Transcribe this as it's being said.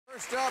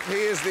First up, he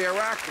is the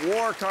Iraq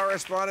war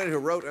correspondent who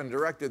wrote and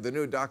directed the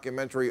new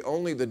documentary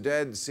Only the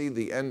Dead See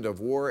the End of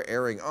War,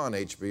 airing on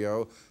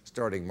HBO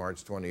starting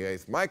March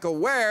 28th. Michael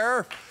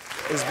Ware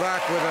is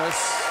back with us.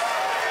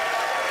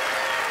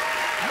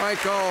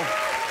 Michael.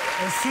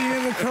 The scene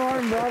of the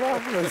crime,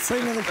 brother. The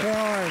scene of the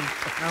crime.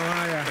 How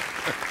are you?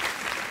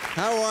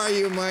 How are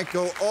you,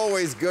 Michael?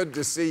 Always good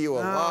to see you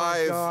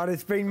alive. Oh, God,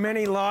 it's been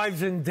many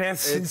lives and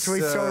deaths since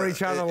we saw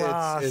each other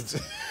last.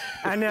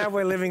 And now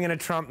we're living in a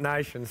Trump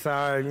nation,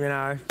 so, you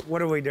know, what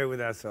do we do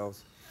with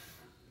ourselves?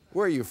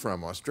 Where are you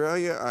from,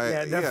 Australia?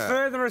 Yeah, the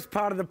furthest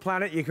part of the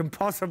planet you can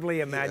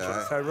possibly imagine.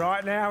 Yeah. So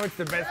right now, it's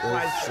the best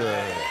place.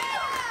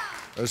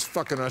 Those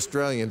fucking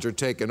Australians are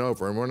taking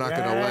over, and we're not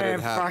going to let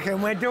it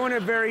happen. We're doing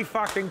it very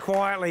fucking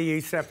quietly,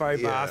 you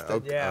Seppo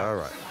bastard. Okay, all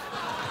right.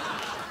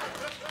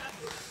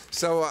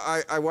 So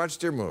I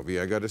watched your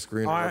movie. I got a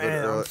screen of it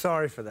earlier. I'm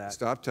sorry for that.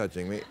 Stop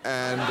touching me.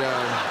 And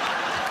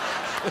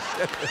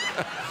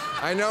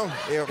I know.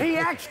 You know. He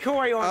acts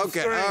coy on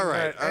screen. Okay, all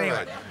right, all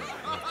anyway. right.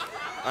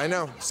 I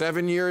know.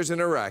 7 years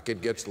in Iraq,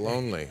 it gets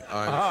lonely.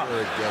 I'm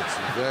sure it gets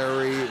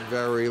very,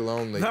 very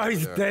lonely.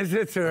 Those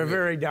deserts are a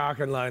very dark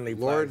and lonely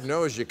place. Lord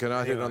knows you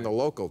cannot hit on the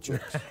local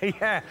chicks.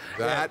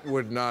 That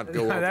would not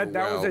go over that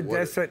was a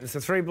death sentence.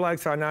 The 3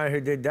 blokes I know who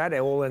did that, they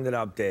all ended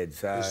up dead.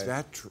 So. Is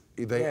that true?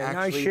 They no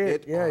actually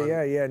shit. hit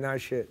on... no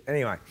shit.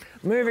 Anyway,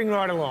 moving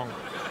right along.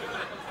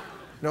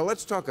 No,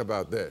 let's talk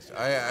about this.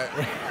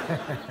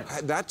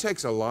 That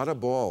takes a lot of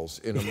balls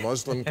in a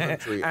Muslim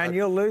country. And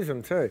you'll lose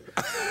them, too.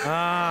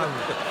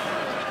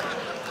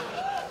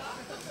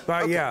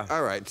 But okay, yeah.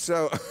 All right,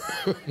 so...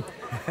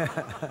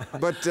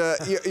 But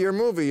your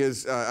movie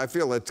is, I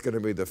feel it's going to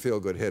be the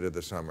feel-good hit of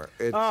the summer.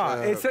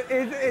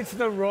 It's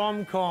the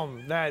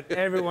rom-com that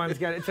everyone's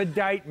got. It's a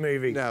date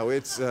movie. No,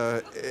 it's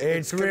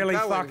really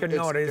fucking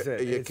not, is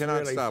it? You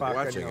cannot stop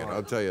watching it,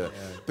 I'll tell you that.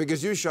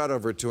 Because you shot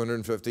over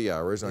 250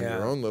 hours on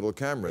your own little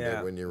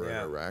camera when you were in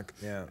Iraq.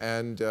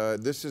 And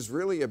this is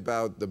really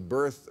about the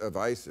birth of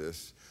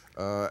ISIS.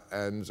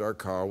 And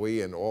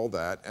Zarqawi and all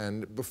that.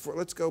 And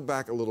let's go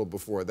back a little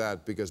before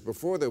that, because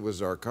before there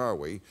was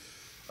Zarqawi,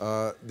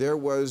 there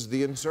was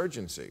the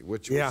insurgency,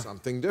 which was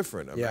something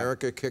different.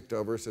 America kicked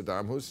over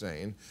Saddam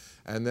Hussein,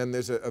 and then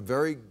there's a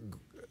very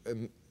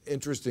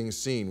interesting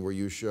scene where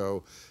you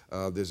show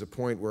there's a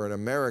point where an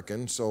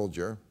American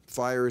soldier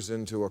fires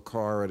into a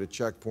car at a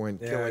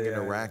checkpoint, killing an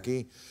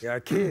Iraqi. Yeah,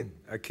 a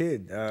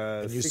kid.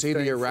 And you see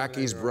the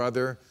Iraqi's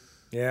brother.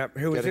 Yeah,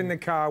 who was in the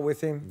car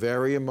with him.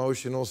 Very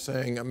emotional,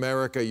 saying,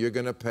 America, you're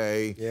going to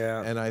pay.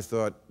 Yeah. And I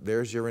thought,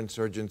 there's your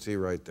insurgency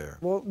right there.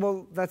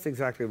 Well, that's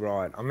exactly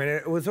right. I mean,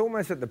 it was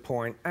almost at the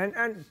point,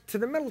 and to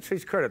the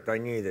military's credit, they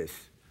knew this.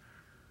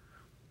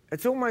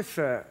 It's almost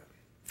for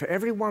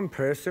every one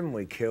person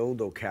we killed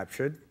or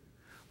captured,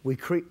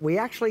 we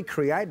actually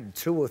created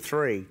 2 or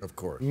 3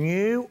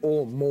 new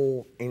or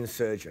more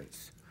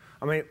insurgents.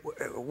 I mean,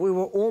 we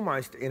were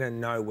almost in a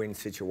no-win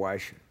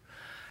situation.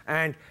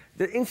 And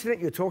the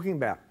incident you're talking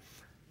about,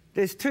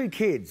 there's 2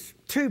 kids,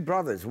 2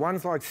 brothers,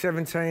 one's like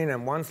 17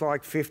 and one's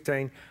like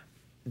 15.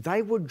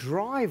 They were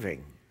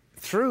driving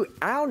through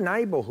our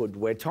neighbourhood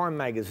where Time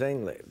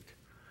magazine lived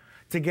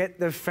to get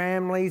the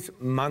family's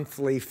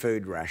monthly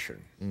food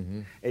ration.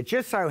 It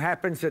just so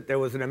happens that there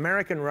was an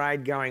American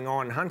raid going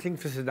on, hunting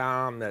for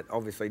Saddam, that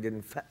obviously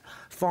didn't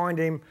find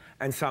him,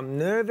 and some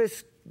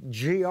nervous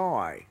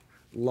GI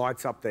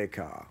lights up their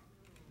car.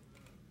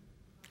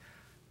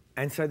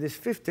 And so this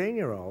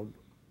 15-year-old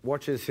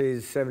watches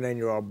his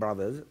 17-year-old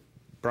brother's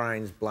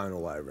brains blown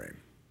all over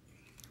him.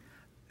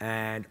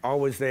 And I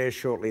was there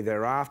shortly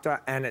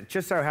thereafter, and it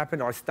just so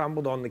happened I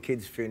stumbled on the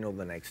kid's funeral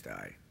the next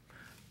day.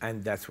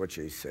 And that's what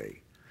you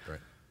see. Right.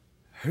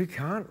 Who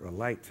can't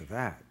relate to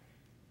that?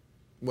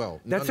 Well,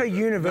 that's a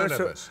universal...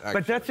 None of us,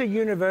 but that's a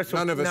universal...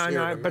 None of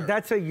us but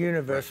that's a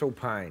universal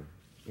pain.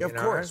 Of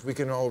course, we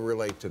can all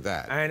relate to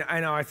that. And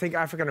I think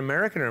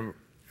African-American,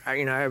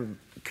 you know,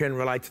 can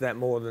relate to that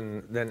more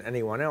than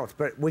anyone else.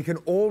 But we can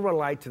all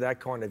relate to that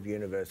kind of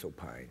universal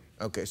pain.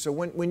 Okay, so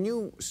when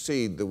you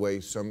see the way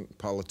some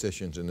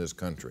politicians in this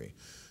country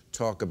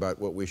talk about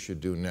what we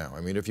should do now, I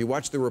mean, if you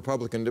watch the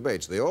Republican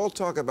debates, they all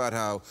talk about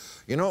how,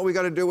 you know what we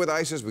got to do with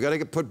ISIS? We got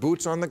to put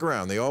boots on the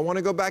ground. They all want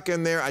to go back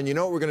in there, and you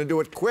know what? We're going to do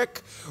it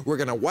quick. We're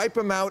going to wipe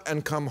them out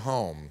and come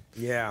home.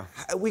 Yeah.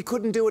 We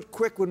couldn't do it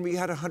quick when we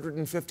had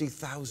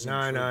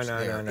 150,000 troops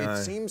there.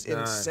 It seems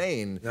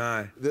insane.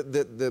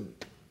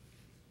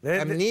 The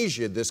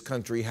amnesia this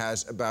country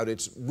has about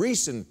its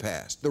recent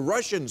past. The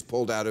Russians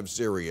pulled out of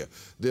Syria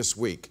this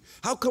week.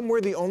 How come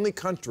we're the only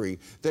country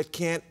that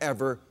can't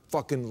ever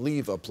fucking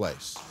leave a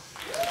place?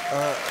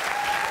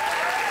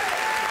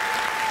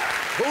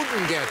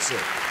 Putin gets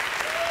it.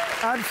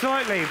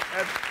 Absolutely.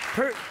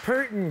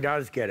 Putin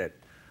does get it.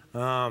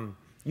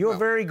 You're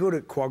very good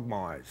at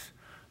quagmires.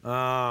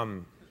 But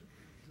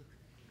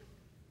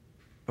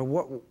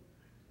what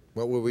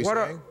were we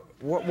saying?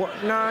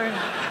 No.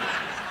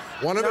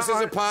 One of us is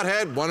a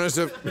pothead, one is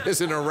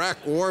an Iraq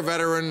war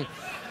veteran.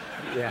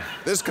 Yeah.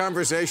 This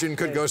conversation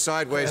could go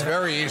sideways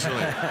very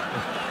easily.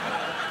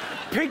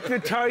 Pick the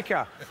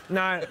toker.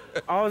 No,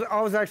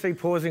 I was actually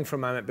pausing for a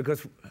moment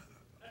because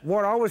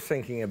what I was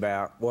thinking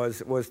about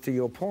was to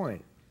your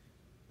point.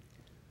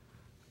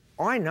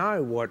 I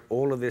know what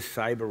all of this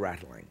saber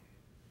rattling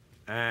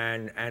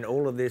and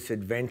all of this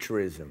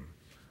adventurism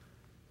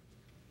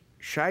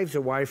shaves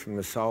away from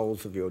the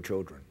souls of your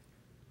children.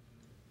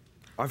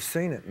 I've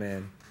seen it,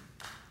 man.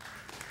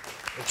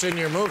 It's in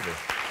your movie.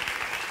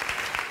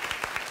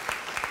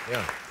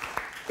 Yeah.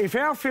 If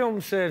our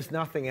film serves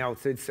nothing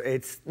else,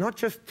 it's not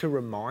just to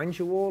remind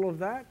you all of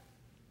that,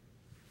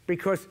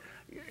 because,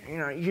 you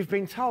know, you've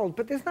been told,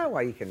 but there's no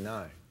way you can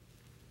know.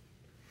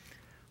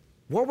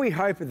 What we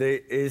hope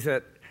is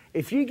that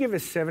if you give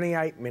us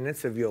 78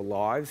 minutes of your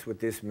lives with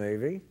this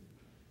movie,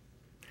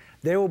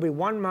 there will be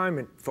one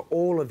moment for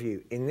all of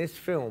you in this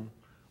film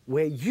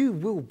where you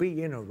will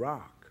be in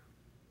Iraq.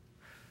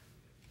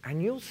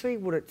 And you'll see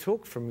what it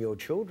took from your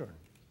children,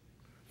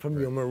 from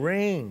your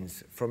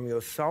Marines, from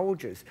your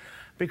soldiers,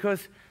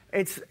 because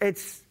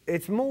it's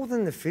more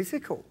than the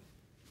physical.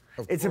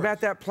 It's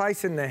about that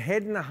place in the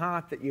head and the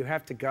heart that you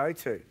have to go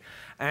to.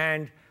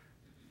 And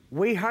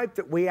we hope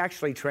that we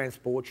actually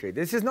transport you.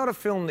 This is not a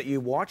film that you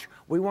watch.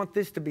 We want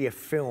this to be a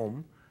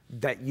film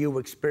that you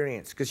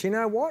experience. Because you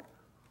know what?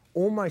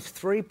 Almost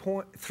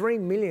 3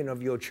 million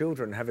of your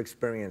children have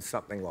experienced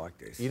something like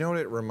this. You know what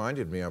it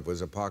reminded me of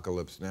was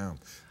Apocalypse Now.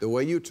 The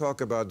way you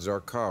talk about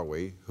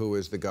Zarqawi, who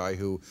is the guy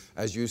who,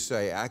 as you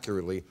say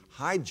accurately,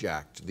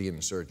 hijacked the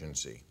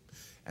insurgency.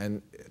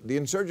 And the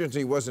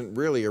insurgency wasn't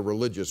really a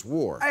religious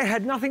war. It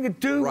had nothing to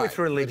do with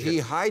religion. But he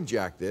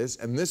hijacked this,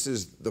 and this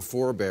is the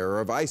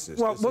forebearer of ISIS.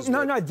 Well,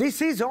 no, this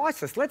is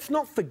ISIS. Let's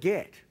not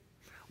forget.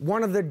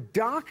 One of the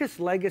darkest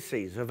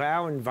legacies of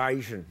our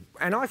invasion,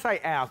 and I say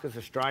our because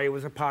Australia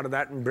was a part of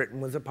that and Britain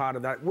was a part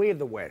of that, we're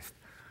the West.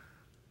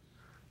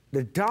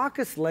 The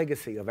darkest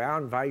legacy of our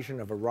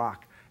invasion of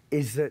Iraq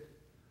is that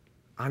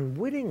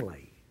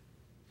unwittingly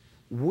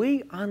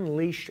we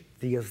unleashed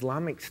the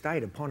Islamic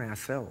State upon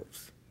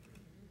ourselves.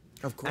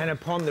 Of course. And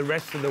upon the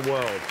rest of the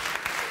world.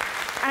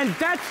 And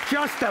that's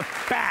just a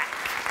fact.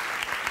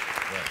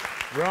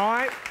 Yeah.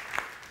 Right?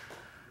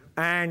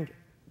 And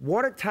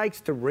what it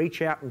takes to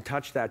reach out and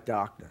touch that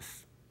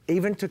darkness,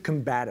 even to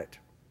combat it,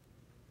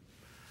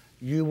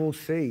 you will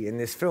see in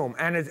this film.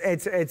 And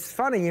it's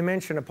funny you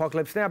mention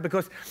Apocalypse Now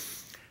because,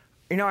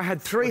 you know, I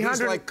had 300... Well,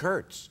 he's like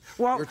Kurtz.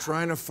 Well, you're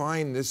trying to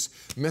find this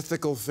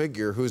mythical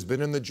figure who's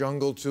been in the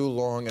jungle too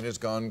long and has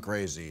gone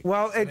crazy.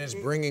 Well, and is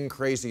bringing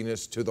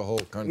craziness to the whole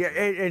country. Yeah,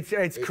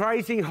 it's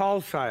crazy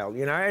wholesale,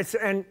 you know.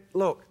 And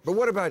look. But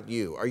what about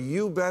you? Are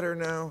you better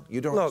now? You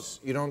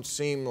don't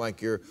seem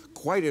like you're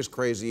quite as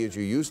crazy as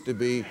you used to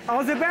be. I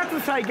was about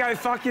to say go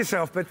fuck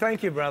yourself, but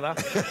thank you, brother.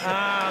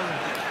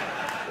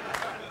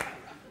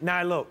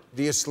 No, look.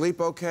 Do you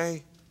sleep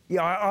okay?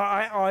 Yeah,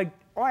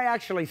 I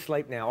actually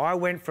sleep now. I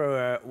went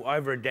for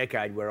over a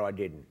decade where I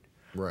didn't.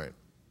 Right.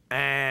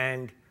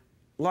 And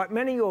like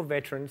many of your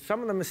veterans,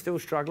 some of them are still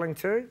struggling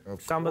too.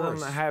 Some of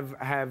them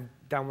have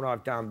done what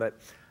I've done, but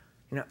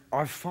you know,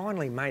 I've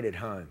finally made it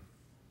home.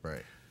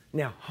 Right.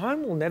 Now,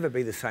 home will never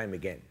be the same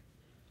again.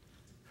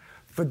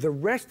 For the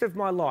rest of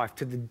my life,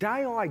 to the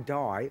day I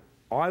die,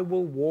 I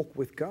will walk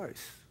with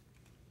ghosts.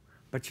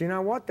 But you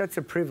know what? That's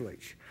a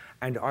privilege.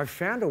 And I've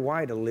found a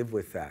way to live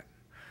with that.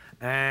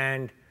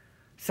 And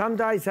some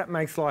days that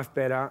makes life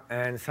better,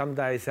 and some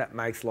days that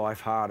makes life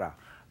harder.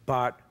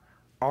 But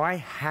I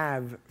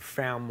have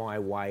found my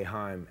way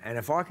home. And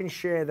if I can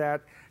share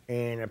that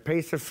in a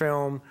piece of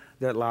film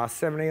that lasts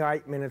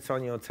 78 minutes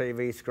on your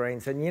TV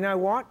screens, and you know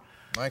what?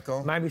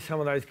 Michael? Maybe some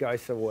of those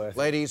ghosts are worth it.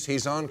 Ladies,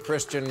 he's on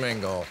Christian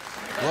Mingle.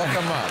 Look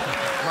him up.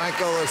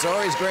 Michael, it's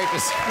always great to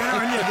see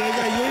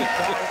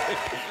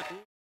you.